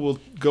 people will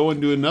go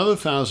and do another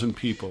 1,000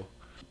 people,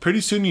 pretty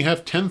soon you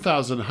have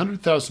 10,000,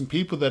 100,000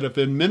 people that have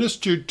been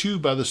ministered to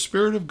by the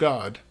Spirit of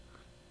God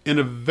in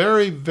a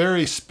very,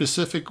 very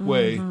specific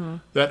way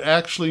that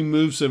actually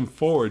moves them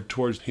forward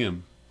towards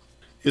him.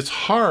 It's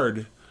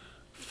hard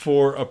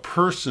for a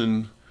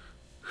person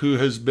who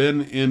has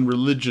been in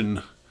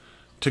religion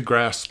to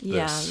grasp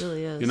Yeah, this. it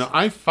really is. You know,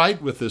 I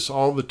fight with this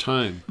all the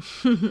time.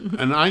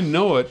 And I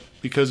know it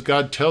because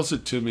God tells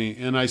it to me,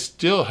 and I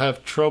still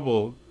have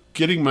trouble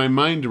getting my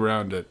mind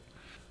around it.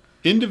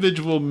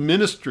 Individual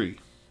ministry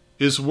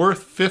is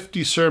worth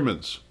 50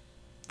 sermons.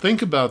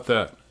 Think about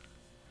that.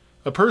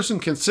 A person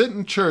can sit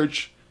in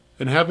church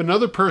and have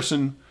another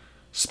person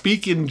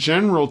speak in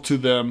general to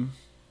them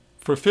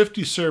for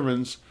 50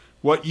 sermons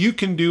what you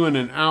can do in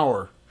an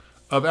hour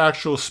of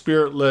actual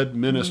Spirit-led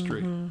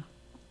ministry.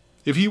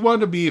 If you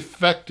want to be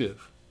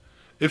effective,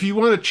 if you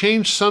want to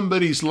change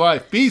somebody's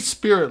life, be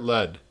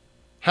Spirit-led.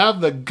 Have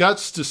the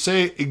guts to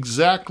say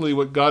exactly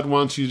what God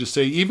wants you to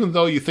say, even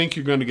though you think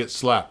you're going to get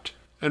slapped.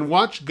 And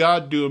watch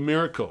God do a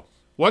miracle.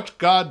 Watch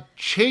God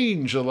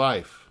change a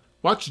life.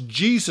 Watch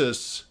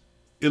Jesus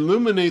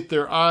illuminate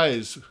their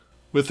eyes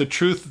with the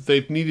truth that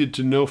they've needed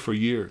to know for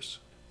years.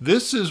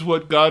 This is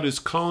what God is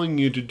calling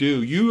you to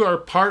do. You are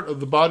part of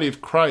the body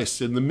of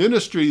Christ, and the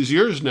ministry is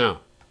yours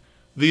now.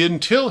 The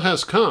until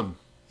has come.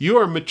 You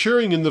are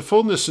maturing in the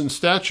fullness and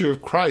stature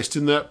of Christ,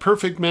 in that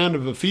perfect man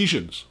of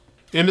Ephesians.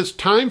 And it's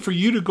time for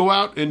you to go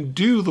out and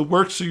do the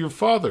works of your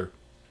Father,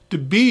 to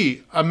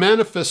be a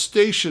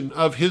manifestation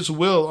of His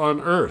will on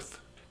earth,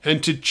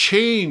 and to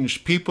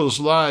change people's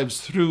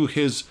lives through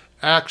His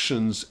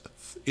actions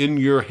in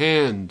your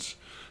hands,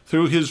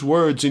 through His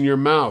words in your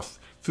mouth,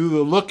 through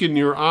the look in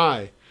your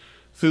eye,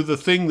 through the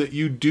thing that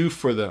you do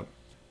for them.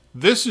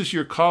 This is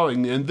your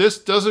calling, and this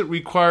doesn't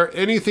require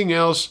anything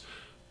else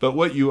but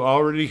what you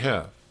already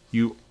have.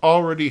 You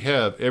already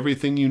have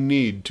everything you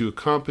need to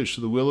accomplish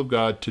the will of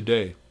God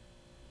today.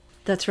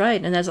 That's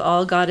right. And that's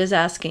all God is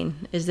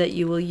asking, is that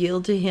you will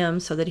yield to Him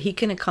so that He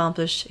can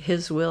accomplish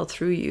His will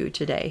through you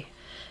today.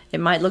 It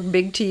might look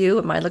big to you.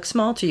 It might look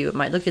small to you. It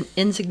might look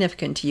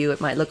insignificant to you.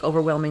 It might look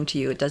overwhelming to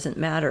you. It doesn't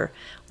matter.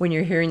 When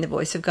you're hearing the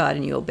voice of God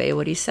and you obey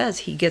what He says,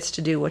 He gets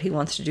to do what He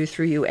wants to do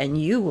through you,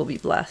 and you will be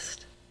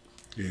blessed.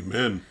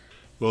 Amen.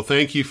 Well,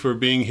 thank you for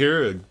being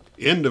here at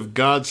End of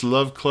God's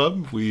Love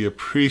Club. We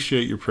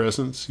appreciate your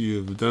presence.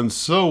 You've done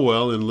so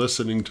well in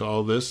listening to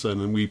all this,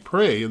 and we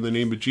pray in the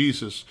name of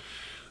Jesus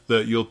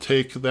that you'll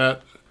take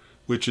that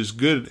which is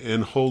good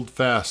and hold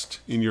fast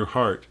in your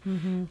heart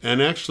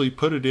and actually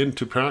put it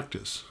into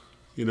practice.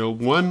 You know,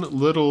 one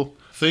little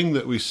thing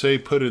that we say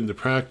put into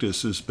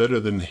practice is better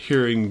than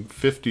hearing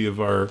 50 of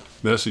our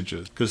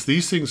messages, because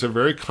these things are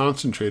very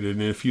concentrated,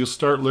 and if you'll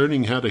start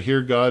learning how to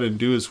hear God and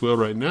do His will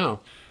right now,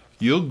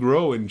 you'll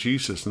grow in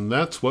Jesus, and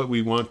that's what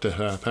we want to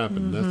have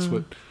happen. That's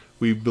what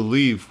we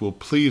believe will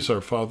please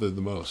our Father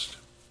the most.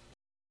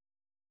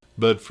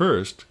 But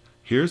first,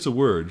 here's a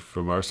word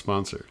from our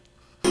sponsor.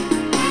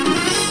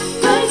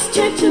 First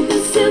Church of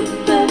the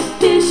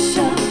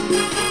Superficial,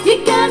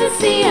 you gotta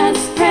see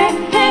us pray.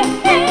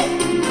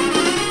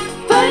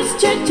 First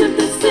Church of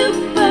the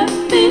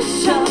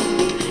Superficial,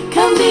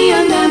 come be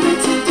a member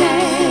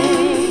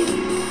today.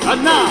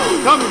 And now,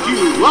 coming to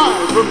you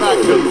live from that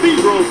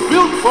cathedral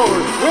built for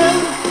when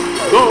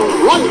the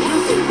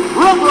righteous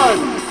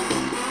Reverend.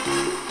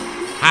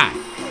 Hi,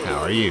 how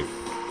are you?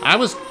 I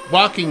was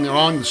walking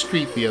along the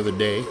street the other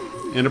day,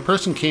 and a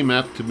person came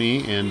up to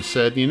me and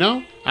said, you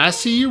know, I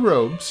see your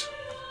robes,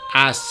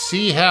 I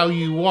see how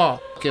you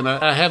walk, and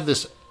I have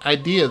this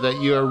idea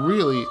that you are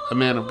really a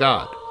man of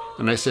God.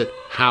 And I said,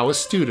 how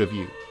astute of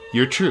you.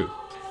 You're true.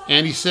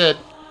 And he said,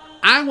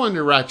 I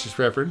wonder, Righteous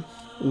Reverend,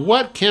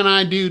 what can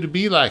I do to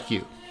be like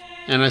you?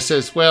 And I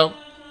says, well,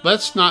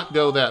 let's not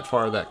go that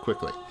far that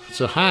quickly.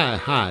 So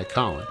hi,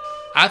 Colin.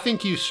 I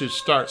think you should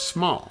start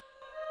small.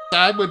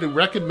 I would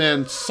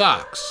recommend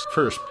socks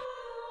first.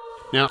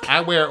 Now,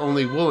 I wear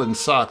only woolen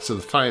socks of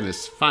the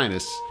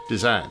finest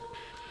design.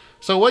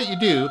 So what you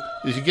do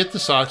is you get the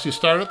socks, you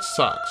start at the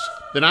socks.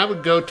 Then I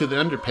would go to the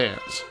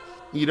underpants.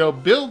 You know,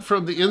 build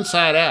from the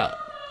inside out.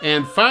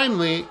 And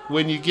finally,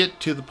 when you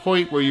get to the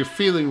point where you're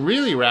feeling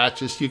really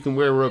righteous, you can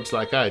wear robes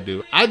like I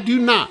do. I do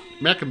not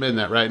recommend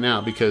that right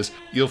now because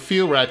you'll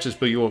feel righteous,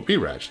 but you won't be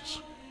righteous.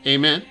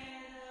 Amen?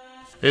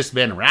 This has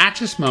been a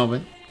righteous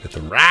moment with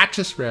the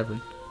Righteous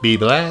Reverend. Be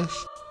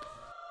blessed.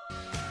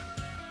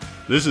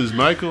 This is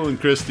Michael and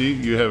Christy.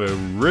 You have a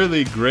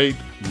really great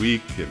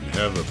week and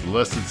have a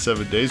blessed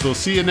 7 days. We'll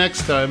see you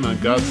next time on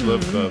God's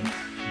Love Club.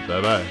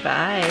 Bye-bye.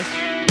 Bye.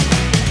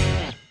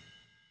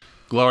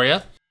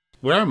 Gloria,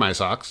 where are my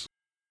socks?